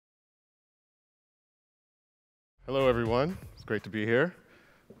Hello, everyone. It's great to be here.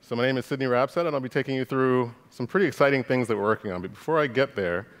 So my name is Sidney Rabsatt, and I'll be taking you through some pretty exciting things that we're working on. But before I get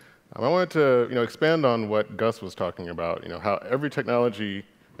there, I wanted to expand on what Gus was talking about, how every technology,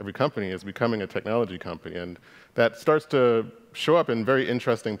 every company is becoming a technology company. And that starts to show up in very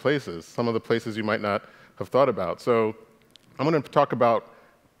interesting places, some of the places you might not have thought about. So I'm going to talk about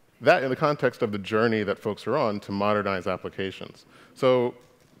that in the context of the journey that folks are on to modernize applications. So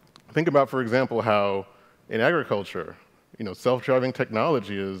think about, for example, how in agriculture, self-driving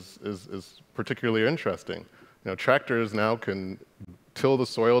technology is particularly interesting. Tractors now can till the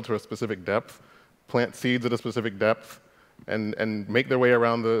soil to a specific depth, plant seeds at a specific depth, and make their way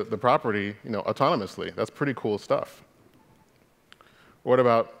around the property, autonomously. That's pretty cool stuff. What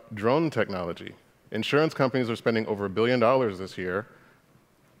about drone technology? Insurance companies are spending over $1 billion this year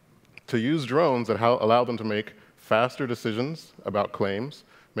to use drones that allow them to make faster decisions about claims,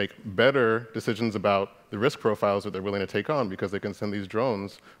 make better decisions about the risk profiles that they're willing to take on because they can send these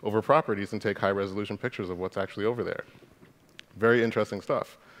drones over properties and take high-resolution pictures of what's actually over there. Very interesting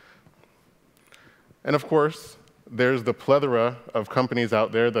stuff. And of course, there's the plethora of companies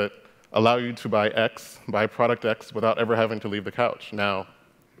out there that allow you to buy product X without ever having to leave the couch. Now,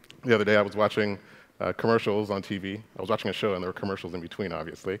 the other day I was watching commercials on TV. I was watching a show and there were commercials in between,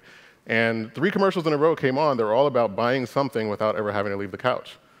 obviously. And 3 commercials in a row came on. They were all about buying something without ever having to leave the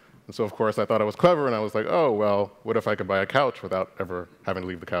couch. And so, of course, I thought I was clever, and I was like, oh, well, what if I could buy a couch without ever having to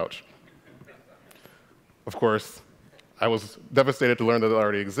leave the couch? Of course, I was devastated to learn that it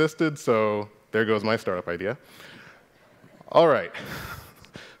already existed, so there goes my startup idea. All right.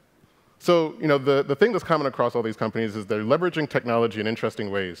 So, the thing that's common across all these companies is they're leveraging technology in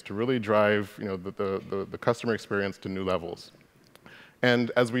interesting ways to really drive, the customer experience to new levels.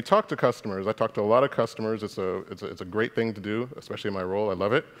 And as we talk to customers, I talk to a lot of customers. It's a great thing to do, especially in my role. I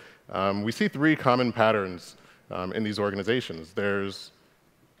love it. We see 3 common patterns in these organizations. There's,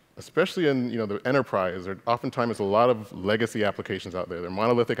 especially in the enterprise, there oftentimes is a lot of legacy applications out there. They're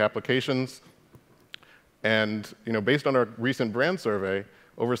monolithic applications. And based on our recent brand survey,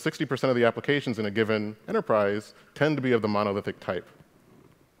 over 60% of the applications in a given enterprise tend to be of the monolithic type.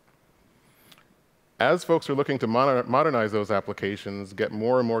 As folks are looking to modernize those applications, get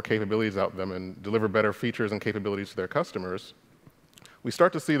more and more capabilities out of them, and deliver better features and capabilities to their customers, we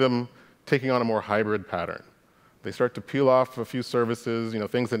start to see them taking on a more hybrid pattern. They start to peel off a few services,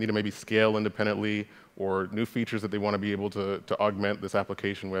 things that need to maybe scale independently, or new features that they want to be able to augment this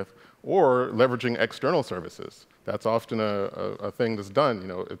application with, or leveraging external services. That's often a thing that's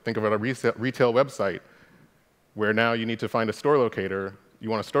done. Think about a retail website where now you need to find a store locator. You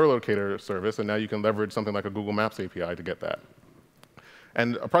want a store locator service, and now you can leverage something like a Google Maps API to get that.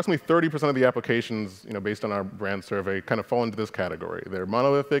 And approximately 30% of the applications, based on our brand survey, kind of fall into this category. They're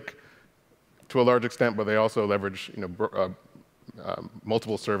monolithic to a large extent, but they also leverage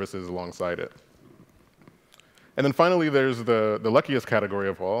multiple services alongside it. And then finally, there's the luckiest category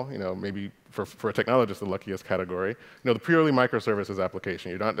of all, maybe for a technologist, the luckiest category, the purely microservices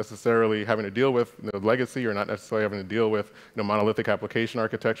application. You're not necessarily having to deal with legacy. You're not necessarily having to deal with monolithic application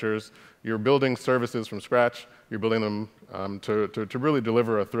architectures. You're building services from scratch. You're building them to really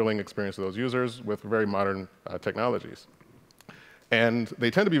deliver a thrilling experience to those users with very modern technologies. And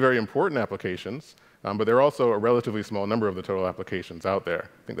they tend to be very important applications, but they're also a relatively small number of the total applications out there.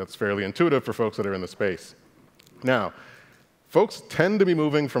 I think that's fairly intuitive for folks that are in the space. Now, folks tend to be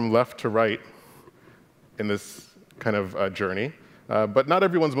moving from left to right in this kind of journey, but not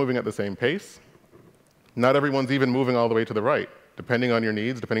everyone's moving at the same pace. Not everyone's even moving all the way to the right. Depending on your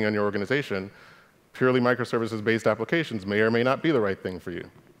needs, depending on your organization, purely microservices-based applications may or may not be the right thing for you.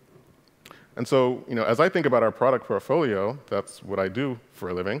 And so, as I think about our product portfolio, that's what I do for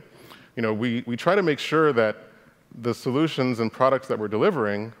a living, we try to make sure that the solutions and products that we're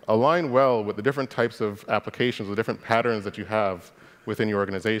delivering align well with the different types of applications, the different patterns that you have within your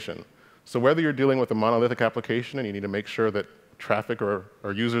organization. So whether you're dealing with a monolithic application and you need to make sure that traffic or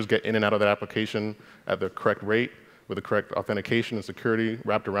users get in and out of that application at the correct rate with the correct authentication and security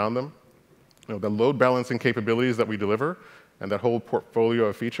wrapped around them, the load balancing capabilities that we deliver and that whole portfolio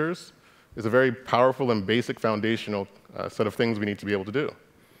of features is a very powerful and basic foundational set of things we need to be able to do.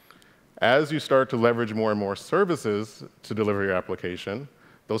 As you start to leverage more and more services to deliver your application,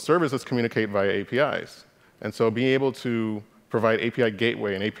 those services communicate via APIs. And so being able to provide API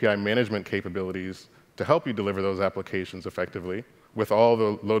gateway and API management capabilities to help you deliver those applications effectively with all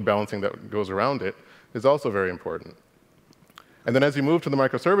the load balancing that goes around it is also very important. And then as you move to the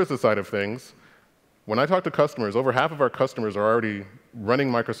microservices side of things, when I talk to customers, over half of our customers are already running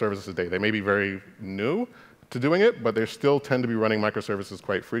microservices today. They may be very new, to doing it, but they still tend to be running microservices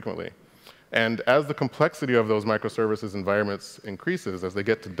quite frequently. And as the complexity of those microservices environments increases, as they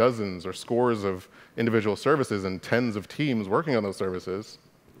get to dozens or scores of individual services and tens of teams working on those services,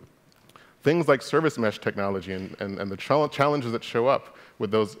 things like service mesh technology and the challenges that show up with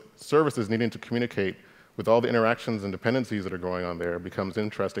those services needing to communicate with all the interactions and dependencies that are going on there becomes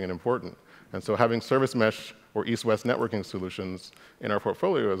interesting and important. And so having service mesh or east-west networking solutions in our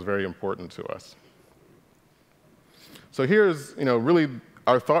portfolio is very important to us. So here's really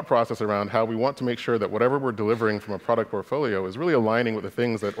our thought process around how we want to make sure that whatever we're delivering from a product portfolio is really aligning with the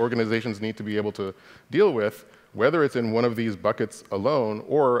things that organizations need to be able to deal with, whether it's in one of these buckets alone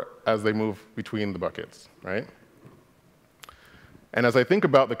or as they move between the buckets, right? And as I think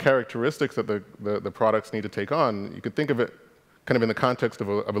about the characteristics that the products need to take on, you could think of it kind of in the context of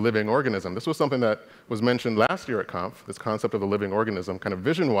a living organism. This was something that was mentioned last year at Conf, this concept of the living organism. Kind of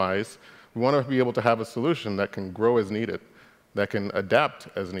vision-wise, we want to be able to have a solution that can grow as needed, that can adapt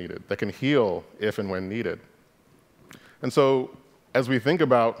as needed, that can heal if and when needed. And so as we think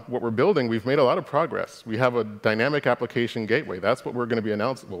about what we're building, we've made a lot of progress. We have a dynamic application gateway. That's what we're going to be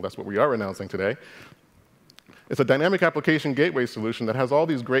announcing. Well, that's what we are announcing today. It's a dynamic application gateway solution that has all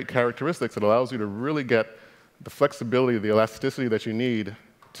these great characteristics that allows you to really get the flexibility, the elasticity that you need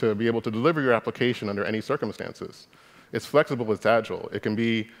to be able to deliver your application under any circumstances. It's flexible, it's agile. It can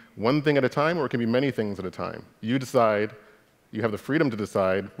be one thing at a time, or it can be many things at a time. You decide, you have the freedom to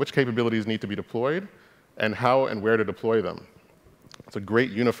decide which capabilities need to be deployed and how and where to deploy them. It's a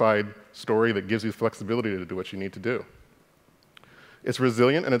great unified story that gives you flexibility to do what you need to do. It's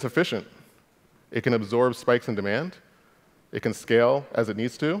resilient and it's efficient. It can absorb spikes in demand. It can scale as it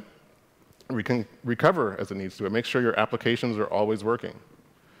needs to. We can recover as it needs to. It makes sure your applications are always working.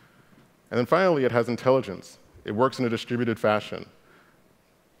 And then finally, it has intelligence. It works in a distributed fashion.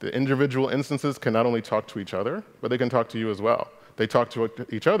 The individual instances can not only talk to each other, but they can talk to you as well. They talk to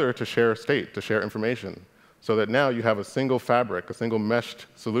each other to share state, to share information, so that now you have a single fabric, a single meshed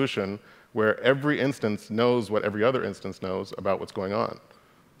solution where every instance knows what every other instance knows about what's going on.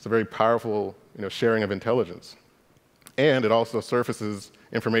 It's a very powerful sharing of intelligence. And it also surfaces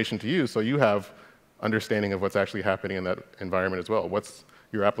information to you, so you have understanding of what's actually happening in that environment as well.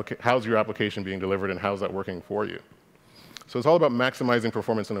 How's your application being delivered, and how's that working for you? So it's all about maximizing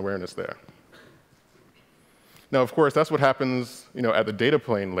performance and awareness there. Now, of course, that's what happens at the data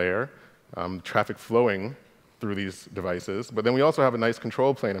plane layer, traffic flowing through these devices. But then we also have a nice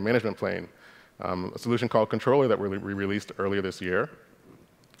control plane, a management plane, a solution called Controller that we released earlier this year.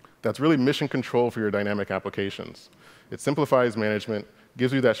 That's really mission control for your dynamic applications. It simplifies management,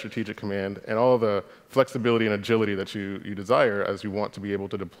 gives you that strategic command, and all the flexibility and agility that you desire as you want to be able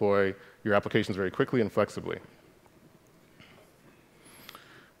to deploy your applications very quickly and flexibly.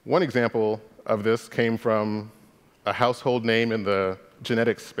 One example of this came from a household name in the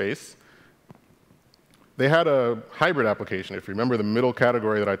genetics space. They had a hybrid application, if you remember the middle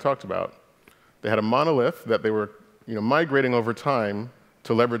category that I talked about. They had a monolith that they were migrating over time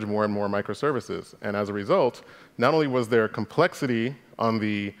to leverage more and more microservices. And as a result, not only was there complexity on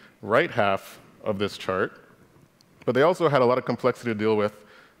the right half of this chart, but they also had a lot of complexity to deal with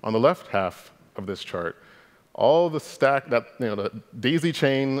on the left half of this chart. All the stack, the daisy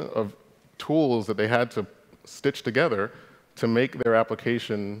chain of tools that they had to stitch together to make their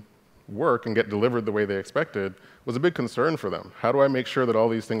application work and get delivered the way they expected was a big concern for them. How do I make sure that all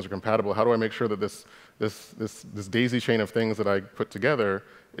these things are compatible? How do I make sure that this daisy chain of things that I put together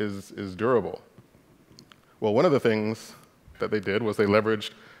is durable? Well, one of the things that they did was they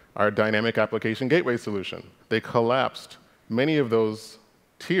leveraged our dynamic application gateway solution. They collapsed many of those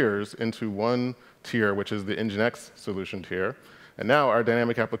tiers into one tier, which is the NGINX solution tier. And now our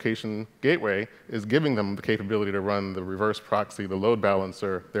dynamic application gateway is giving them the capability to run the reverse proxy, the load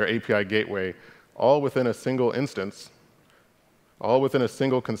balancer, their API gateway, all within a single instance, all within a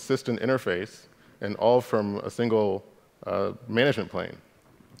single consistent interface, and all from a single management plane.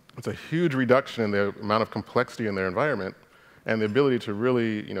 It's a huge reduction in the amount of complexity in their environment and the ability to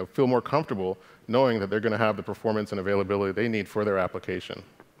really feel more comfortable knowing that they're going to have the performance and availability they need for their application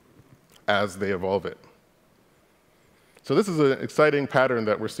as they evolve it. So this is an exciting pattern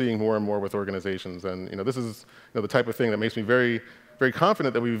that we're seeing more and more with organizations. And this is the type of thing that makes me very, very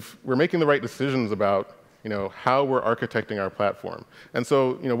confident that we're making the right decisions about how we're architecting our platform. And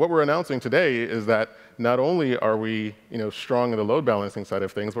so what we're announcing today is that not only are we strong in the load balancing side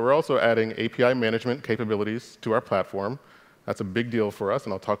of things, but we're also adding API management capabilities to our platform. That's a big deal for us,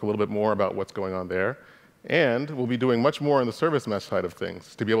 and I'll talk a little bit more about what's going on there. And we'll be doing much more on the service mesh side of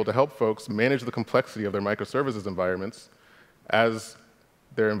things to be able to help folks manage the complexity of their microservices environments as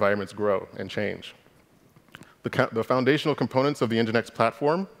their environments grow and change. The foundational components of the NGINX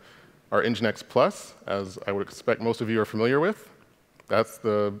platform are NGINX Plus, as I would expect most of you are familiar with. That's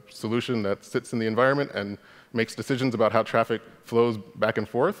the solution that sits in the environment and makes decisions about how traffic flows back and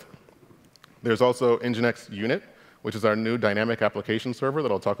forth. There's also NGINX Unit, which is our new dynamic application server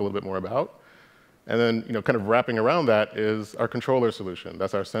that I'll talk a little bit more about. And then, kind of wrapping around that is our controller solution.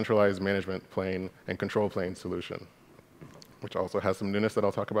 That's our centralized management plane and control plane solution, which also has some newness that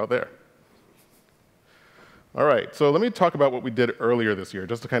I'll talk about there. All right, so let me talk about what we did earlier this year,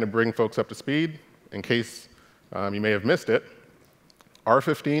 just to kind of bring folks up to speed in case you may have missed it.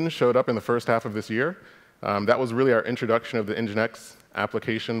 R15 showed up in the first half of this year. That was really our introduction of the NGINX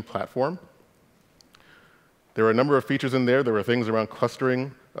application platform. There were a number of features in there. There were things around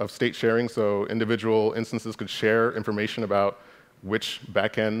clustering of state sharing, so individual instances could share information about which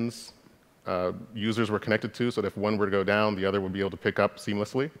backends users were connected to, so that if one were to go down, the other would be able to pick up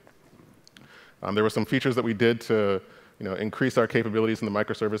seamlessly. There were some features that we did to increase our capabilities in the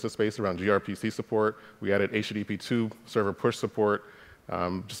microservices space around gRPC support. We added HTTP2 server push support.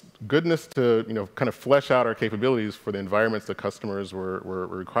 Just goodness to kind of flesh out our capabilities for the environments that customers were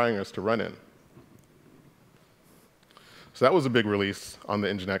requiring us to run in. So that was a big release on the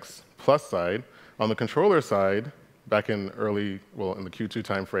NGINX Plus side. On the controller side, back in in the Q2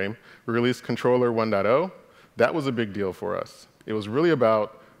 timeframe, we released Controller 1.0. That was a big deal for us. It was really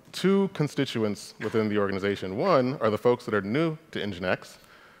about two constituents within the organization. One are the folks that are new to NGINX.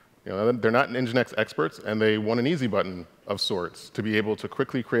 They're not NGINX experts, and they want an easy button of sorts to be able to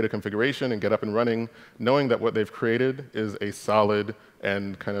quickly create a configuration and get up and running, knowing that what they've created is a solid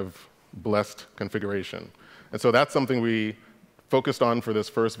and kind of blessed configuration. And so that's something we focused on for this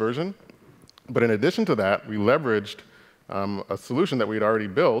first version. But in addition to that, we leveraged a solution that we had already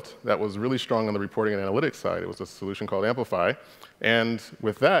built that was really strong on the reporting and analytics side. It was a solution called Amplify. And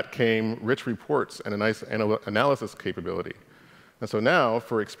with that came rich reports and a nice analysis capability. And so now,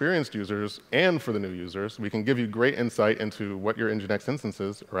 for experienced users and for the new users, we can give you great insight into what your NGINX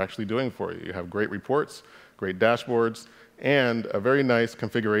instances are actually doing for you. You have great reports, great dashboards, and a very nice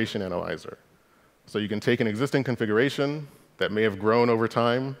configuration analyzer. So you can take an existing configuration that may have grown over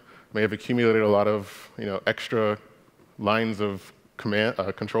time, may have accumulated a lot of extra lines of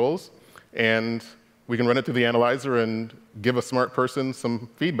controls, and we can run it through the analyzer and give a smart person some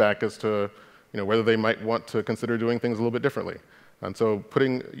feedback as to whether they might want to consider doing things a little bit differently. And so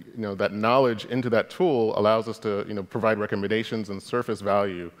putting that knowledge into that tool allows us to provide recommendations and surface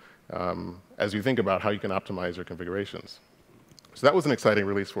value as you think about how you can optimize your configurations. So that was an exciting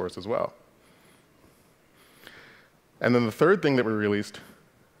release for us as well. And then the third thing that we released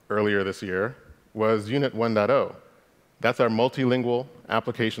earlier this year was Unit 1.0. That's our multilingual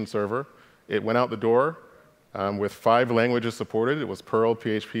application server. It went out the door with 5 languages supported. It was Perl,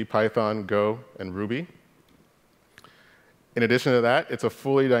 PHP, Python, Go, and Ruby. In addition to that, it's a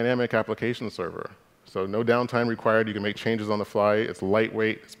fully dynamic application server. So no downtime required. You can make changes on the fly. It's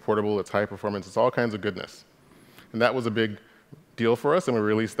lightweight, it's portable, it's high performance. It's all kinds of goodness. And that was a big deal for us, and we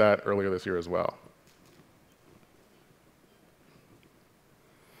released that earlier this year as well.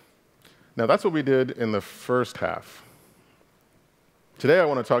 Now, that's what we did in the first half. Today, I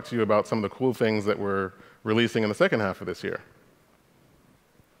want to talk to you about some of the cool things that we're releasing in the second half of this year.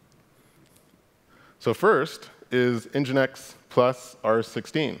 So first is NGINX Plus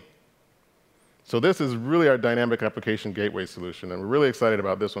R16. So this is really our dynamic application gateway solution, and we're really excited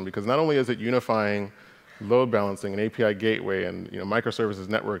about this one because not only is it unifying load balancing and API gateway and microservices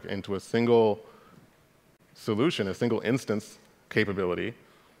network into a single solution, a single instance capability,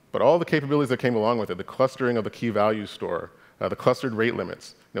 but all the capabilities that came along with it, the clustering of the key value store, the clustered rate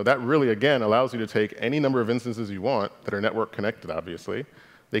limits, that really, again, allows you to take any number of instances you want that are network connected, obviously.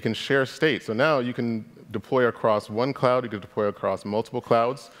 They can share state. So now you can deploy across one cloud, you can deploy across multiple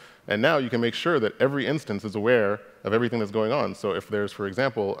clouds, and now you can make sure that every instance is aware of everything that's going on. So if there's, for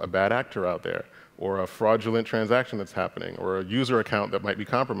example, a bad actor out there, or a fraudulent transaction that's happening, or a user account that might be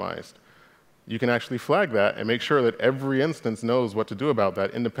compromised, you can actually flag that and make sure that every instance knows what to do about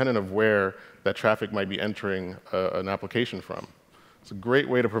that, independent of where that traffic might be entering an application from. It's a great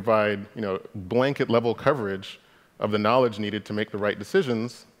way to provide blanket level coverage of the knowledge needed to make the right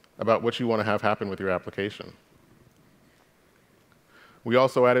decisions about what you want to have happen with your application. We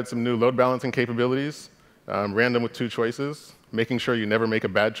also added some new load balancing capabilities, random with 2 choices, making sure you never make a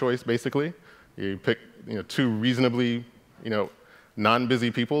bad choice, basically. You pick 2 reasonably non-busy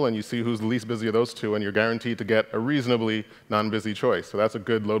people, and you see who's the least busy of those 2, and you're guaranteed to get a reasonably non-busy choice. So that's a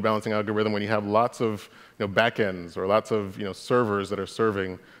good load balancing algorithm when you have lots of backends or lots of servers that are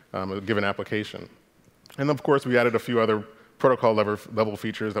serving a given application. And of course, we added a few other protocol level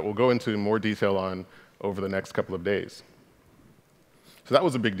features that we'll go into more detail on over the next couple of days. So that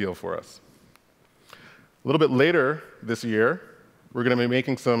was a big deal for us. A little bit later this year, we're going to be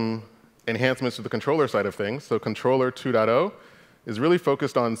making some enhancements to the controller side of things. So Controller 2.0 is really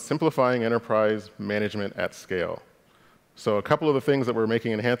focused on simplifying enterprise management at scale. So a couple of the things that we're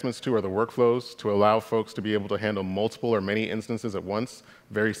making enhancements to are the workflows to allow folks to be able to handle multiple or many instances at once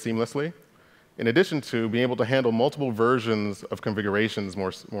very seamlessly, in addition to being able to handle multiple versions of configurations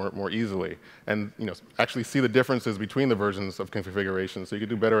more easily, and actually see the differences between the versions of configurations so you can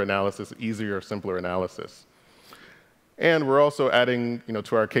do better analysis, easier, simpler analysis. And we're also adding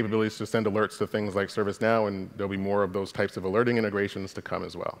to our capabilities to send alerts to things like ServiceNow, and there'll be more of those types of alerting integrations to come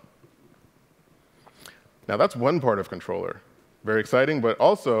as well. Now, that's one part of Controller. Very exciting, but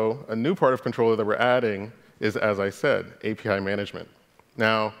also a new part of Controller that we're adding is, as I said, API management.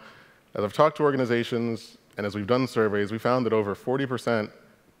 Now, as I've talked to organizations and as we've done surveys, we found that over 40%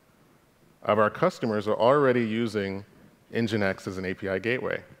 of our customers are already using NGINX as an API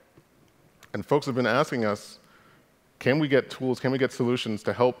gateway. And folks have been asking us, can we get tools, can we get solutions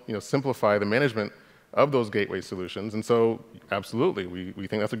to help simplify the management of those gateway solutions? And so, absolutely, we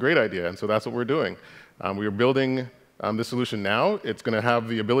think that's a great idea, and so that's what we're doing. We are building this solution now. It's going to have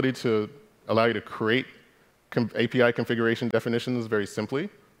the ability to allow you to create API configuration definitions very simply.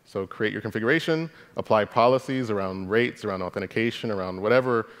 So create your configuration, apply policies around rates, around authentication, around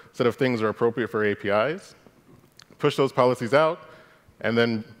whatever set of things are appropriate for APIs, push those policies out, and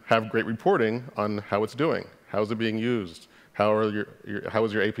then have great reporting on how it's doing. How is it being used? How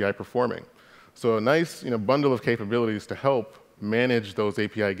is your API performing? So a nice bundle of capabilities to help manage those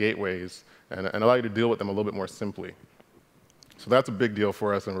API gateways and allow you to deal with them a little bit more simply. So that's a big deal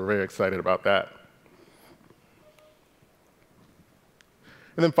for us, and we're very excited about that.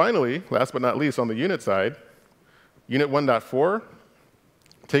 And then finally, last but not least, on the unit side, Unit 1.4,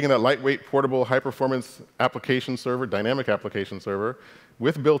 taking that lightweight, portable, high-performance application server, dynamic application server,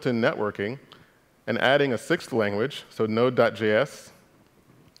 with built-in networking, and adding a sixth language, so Node.js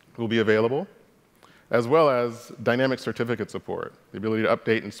will be available, as well as dynamic certificate support, the ability to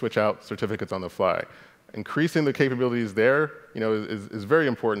update and switch out certificates on the fly. Increasing the capabilities there is very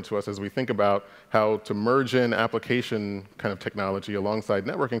important to us as we think about how to merge in application kind of technology alongside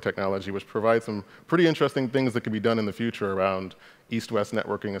networking technology, which provides some pretty interesting things that could be done in the future around east-west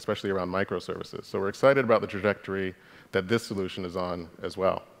networking, especially around microservices. So we're excited about the trajectory that this solution is on as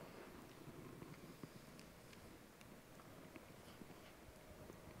well.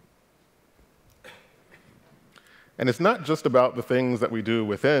 And it's not just about the things that we do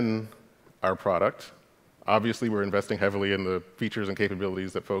within our product. Obviously, we're investing heavily in the features and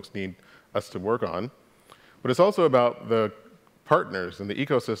capabilities that folks need us to work on. But it's also about the partners and the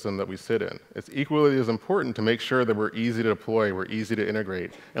ecosystem that we sit in. It's equally as important to make sure that we're easy to deploy, we're easy to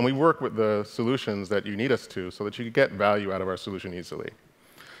integrate, and we work with the solutions that you need us to so that you can get value out of our solution easily.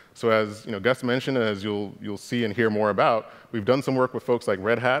 So as Gus mentioned, and as you'll see and hear more about, we've done some work with folks like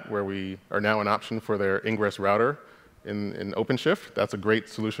Red Hat, where we are now an option for their Ingress router in OpenShift. That's a great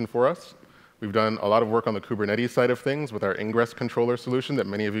solution for us. We've done a lot of work on the Kubernetes side of things with our Ingress controller solution that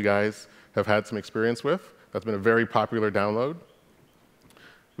many of you guys have had some experience with. That's been a very popular download.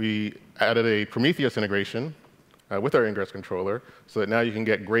 We added a Prometheus integration with our Ingress controller so that now you can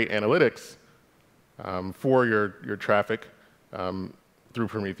get great analytics for your traffic through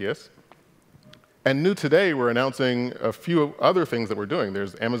Prometheus. And new today, we're announcing a few other things that we're doing.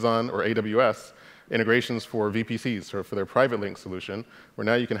 There's Amazon or AWS integrations for VPCs, or for their private link solution, where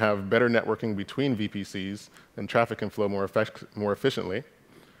now you can have better networking between VPCs and traffic can flow more efficiently.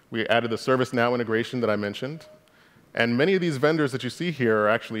 We added the ServiceNow integration that I mentioned. And many of these vendors that you see here are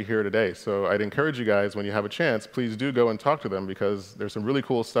actually here today. So I'd encourage you guys, when you have a chance, please do go and talk to them, because there's some really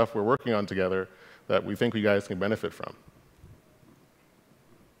cool stuff we're working on together that we think you guys can benefit from.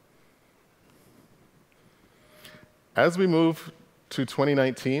 As we move to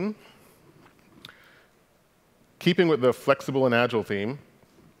 2019, keeping with the flexible and agile theme,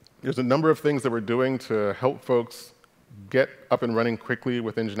 there's a number of things that we're doing to help folks get up and running quickly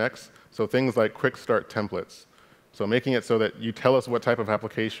with NGINX. So things like quick start templates. So making it so that you tell us what type of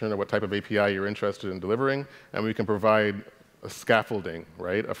application or what type of API you're interested in delivering, and we can provide a scaffolding,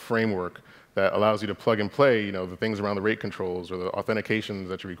 right? A framework that allows you to plug and play, the things around the rate controls or the authentications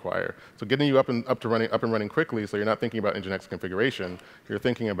that you require. So getting you up and running quickly, so you're not thinking about NGINX configuration, you're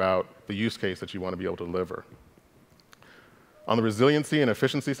thinking about the use case that you want to be able to deliver. On the resiliency and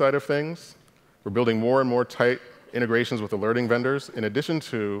efficiency side of things, we're building more and more tight integrations with alerting vendors, in addition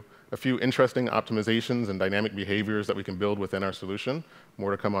to a few interesting optimizations and dynamic behaviors that we can build within our solution.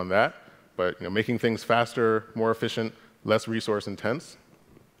 More to come on that. But making things faster, more efficient, less resource intense.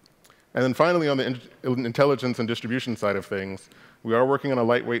 And then finally, on the intelligence and distribution side of things, we are working on a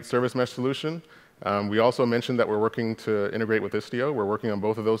lightweight service mesh solution. We also mentioned that we're working to integrate with Istio. We're working on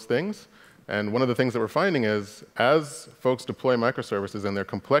both of those things. And one of the things that we're finding is, as folks deploy microservices and their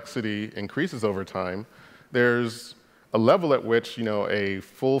complexity increases over time, there's a level at which a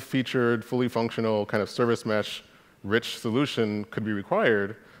full-featured, fully functional kind of service mesh-rich solution could be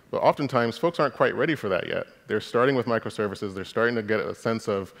required. But oftentimes, folks aren't quite ready for that yet. They're starting with microservices. They're starting to get a sense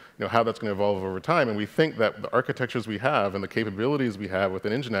of how that's going to evolve over time. And we think that the architectures we have and the capabilities we have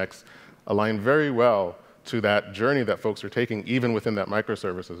within NGINX align very well to that journey that folks are taking, even within that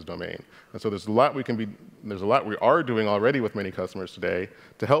microservices domain. And so there's a lot we are doing already with many customers today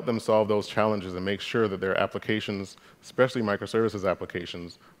to help them solve those challenges and make sure that their applications, especially microservices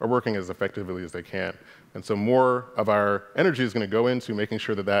applications, are working as effectively as they can. And so more of our energy is going to go into making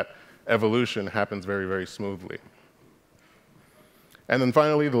sure that that evolution happens very, very smoothly. And then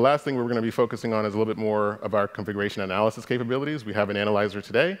finally, the last thing we're going to be focusing on is a little bit more of our configuration analysis capabilities. We have an analyzer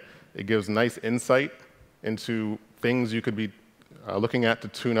today. It gives nice insight into things you could be looking at to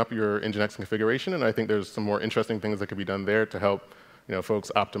tune up your NGINX configuration. And I think there's some more interesting things that could be done there to help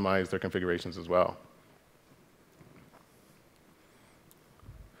folks optimize their configurations as well.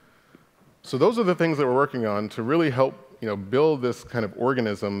 So those are the things that we're working on to really help build this kind of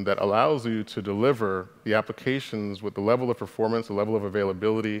organism that allows you to deliver the applications with the level of performance, the level of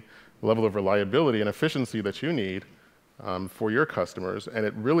availability, the level of reliability and efficiency that you need for your customers. And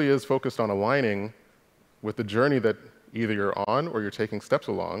it really is focused on aligning with the journey that either you're on or you're taking steps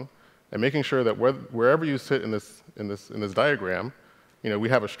along, and making sure that wherever you sit in this diagram, we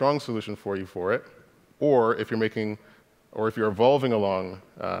have a strong solution for you for it. Or if you're evolving along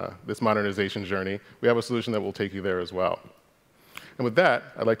this modernization journey, we have a solution that will take you there as well. And with that,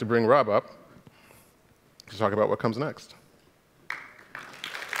 I'd like to bring Rob up to talk about what comes next.